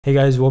Hey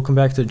guys, welcome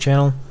back to the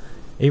channel.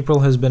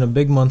 April has been a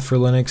big month for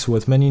Linux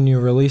with many new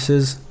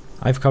releases.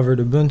 I've covered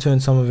Ubuntu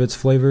and some of its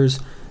flavors.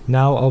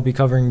 Now I'll be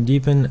covering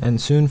Deepin,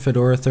 and soon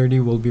Fedora 30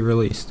 will be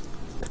released.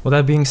 With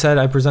that being said,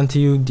 I present to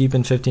you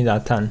Deepin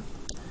 15.10.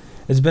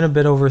 It's been a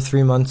bit over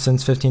 3 months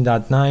since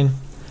 15.9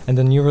 and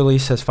the new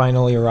release has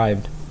finally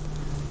arrived.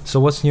 So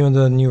what's new in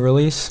the new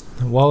release?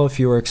 Well, if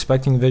you were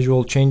expecting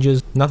visual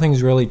changes,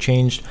 nothing's really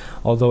changed,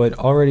 although it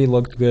already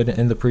looked good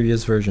in the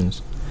previous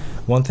versions.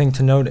 One thing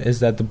to note is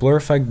that the blur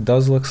effect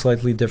does look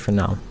slightly different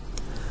now.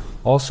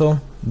 Also,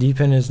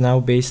 Deepin is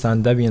now based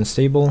on Debian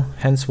stable,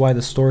 hence why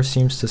the store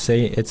seems to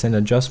say it's an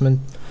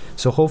adjustment,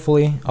 so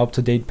hopefully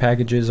up-to-date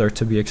packages are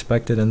to be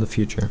expected in the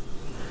future.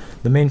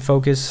 The main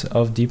focus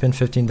of Deepin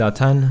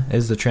 15.10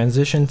 is the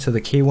transition to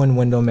the Kwin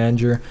window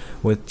manager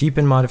with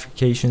Deepin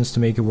modifications to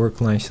make it work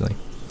nicely.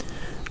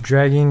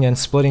 Dragging and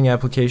splitting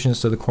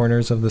applications to the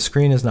corners of the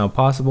screen is now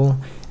possible,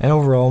 and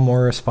overall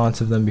more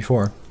responsive than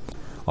before.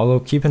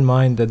 Although keep in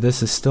mind that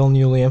this is still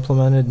newly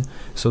implemented,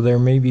 so there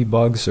may be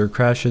bugs or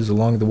crashes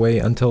along the way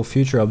until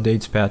future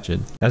updates patch it.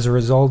 As a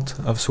result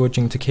of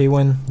switching to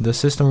Kwin, the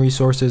system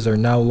resources are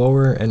now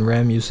lower and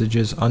RAM usage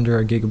is under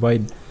a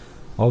gigabyte.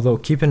 Although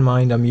keep in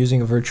mind I'm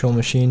using a virtual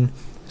machine,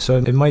 so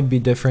it might be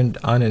different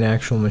on an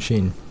actual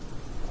machine.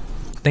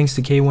 Thanks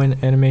to Kwin,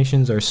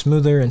 animations are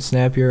smoother and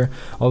snappier,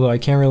 although I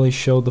can't really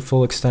show the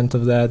full extent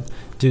of that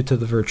due to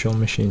the virtual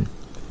machine.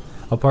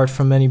 Apart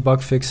from many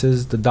bug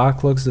fixes, the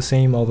dock looks the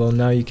same, although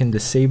now you can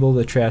disable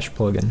the trash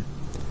plugin.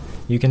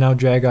 You can now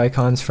drag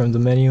icons from the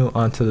menu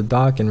onto the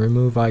dock and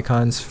remove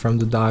icons from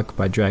the dock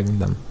by dragging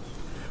them.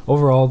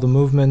 Overall, the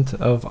movement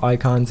of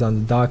icons on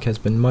the dock has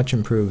been much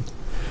improved.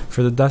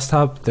 For the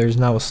desktop, there's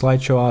now a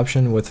slideshow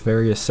option with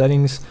various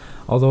settings,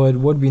 although it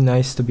would be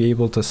nice to be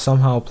able to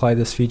somehow apply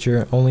this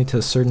feature only to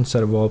a certain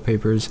set of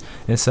wallpapers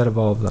instead of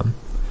all of them.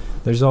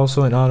 There's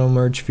also an auto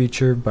merge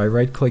feature by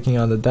right-clicking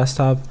on the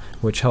desktop,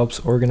 which helps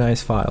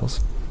organize files.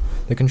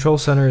 The control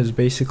center is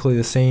basically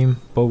the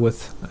same, but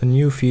with a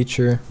new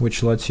feature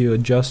which lets you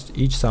adjust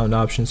each sound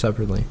option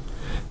separately.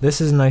 This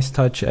is a nice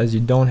touch as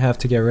you don't have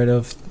to get rid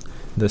of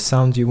the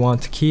sounds you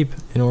want to keep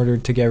in order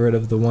to get rid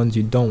of the ones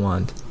you don't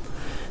want.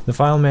 The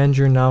file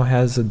manager now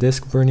has a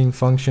disk burning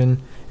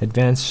function,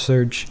 advanced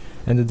search,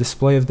 and the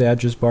display of the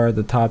address bar at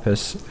the top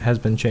has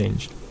been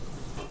changed.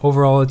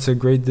 Overall, it's a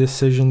great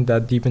decision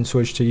that Deepin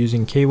switched to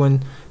using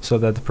Kwin so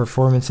that the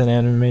performance and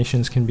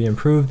animations can be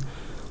improved.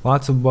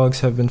 Lots of bugs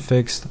have been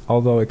fixed,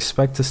 although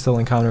expect to still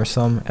encounter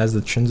some as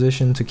the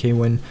transition to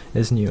Kwin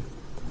is new.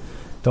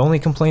 The only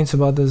complaints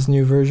about this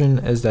new version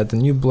is that the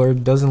new blur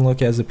doesn't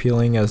look as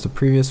appealing as the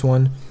previous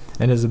one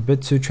and is a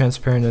bit too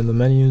transparent in the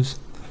menus,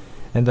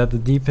 and that the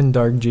Deepin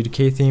dark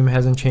GTK theme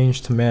hasn't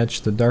changed to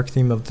match the dark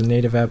theme of the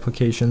native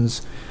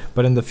applications,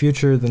 but in the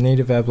future the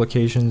native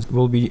applications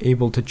will be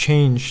able to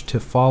change to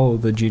follow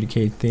the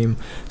GTK theme,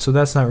 so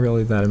that's not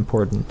really that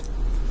important.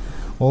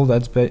 Well,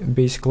 that's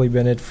basically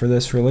been it for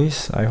this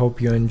release. I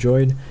hope you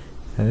enjoyed,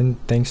 and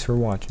thanks for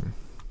watching.